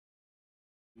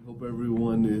Hope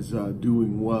everyone is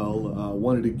doing well.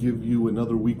 Wanted to give you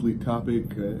another weekly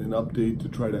topic, an update to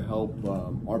try to help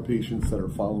our patients that are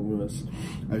following us.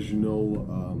 As you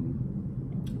know,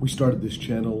 we started this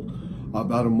channel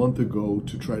about a month ago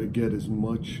to try to get as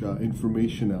much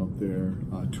information out there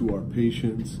to our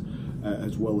patients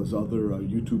as well as other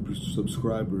YouTube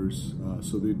subscribers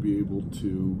so they'd be able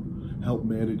to help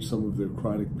manage some of their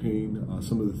chronic pain,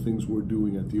 some of the things we're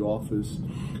doing at the office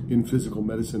in physical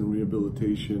medicine and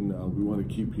rehabilitation. We want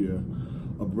to keep you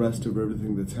abreast of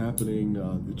everything that's happening,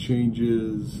 the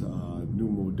changes, new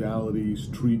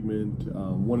modalities, treatment.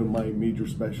 One of my major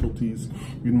specialties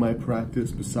in my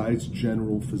practice, besides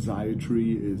general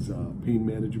physiatry, is pain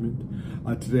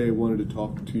management. Today I wanted to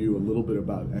talk to you a little bit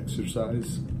about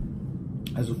exercise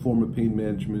as a form of pain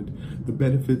management. The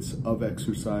benefits of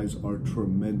exercise are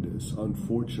tremendous.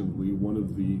 Unfortunately, one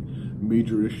of the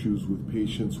major issues with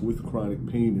patients with chronic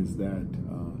pain is that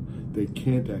they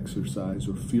can't exercise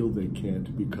or feel they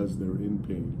can't because they're in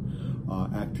pain.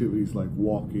 Activities like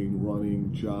walking,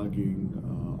 running, jogging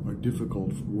are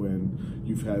difficult when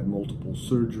you've had multiple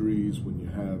surgeries, when you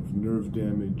have nerve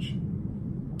damage.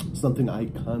 Something I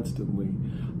constantly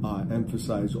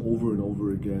emphasize over and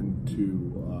over again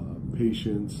to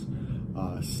patients,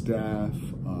 staff,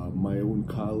 my own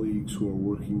colleagues who are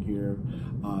working here,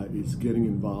 is getting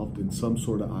involved in some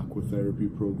sort of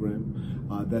aquatherapy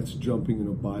program. That's jumping in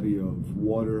a body of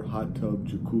water, hot tub,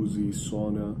 jacuzzi,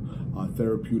 sauna,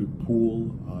 therapeutic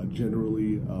pool.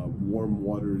 Generally, warm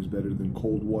water is better than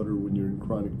cold water when you're in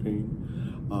chronic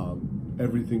pain.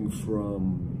 Everything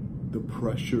from the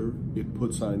pressure it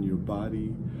puts on your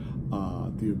body,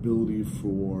 the ability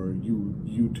for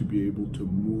you to be able to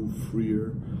move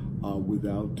freer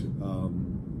without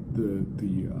the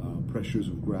pressures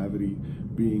of gravity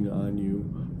being on you,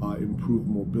 improved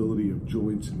mobility of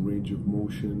joints and range of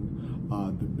motion,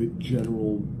 the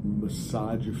general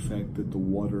massage effect that the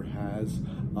water has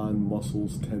on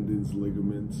muscles, tendons,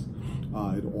 ligaments.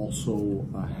 It also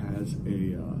has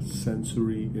a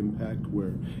sensory impact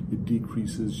where it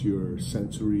decreases your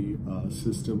sensory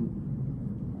system.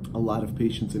 A lot of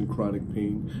patients in chronic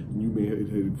pain, and you may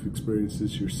have experienced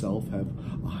this yourself, have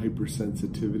a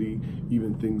hypersensitivity.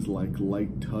 Even things like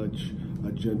light touch,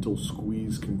 a gentle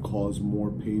squeeze can cause more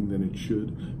pain than it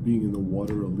should. Being in the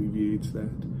water alleviates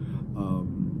that.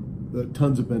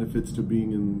 Tons of benefits to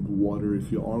being in water.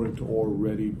 If you aren't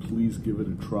already, please give it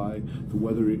a try. The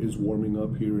weather is warming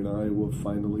up here in Iowa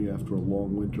finally after a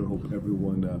long winter. Hope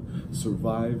everyone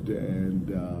survived, and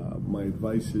my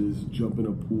advice is jump in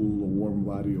a pool, a warm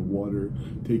body of water.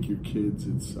 Take your kids.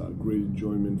 It's great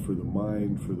enjoyment for the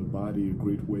mind, for the body, a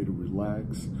great way to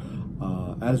relax.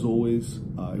 As always,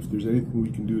 if there's anything we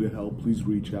can do to help, please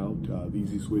reach out. The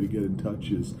easiest way to get in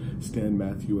touch is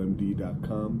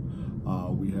stanmatthewmd.com.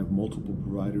 We have multiple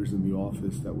providers in the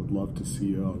office that would love to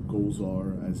see our goals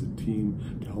are as a team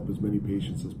to help as many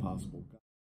patients as possible.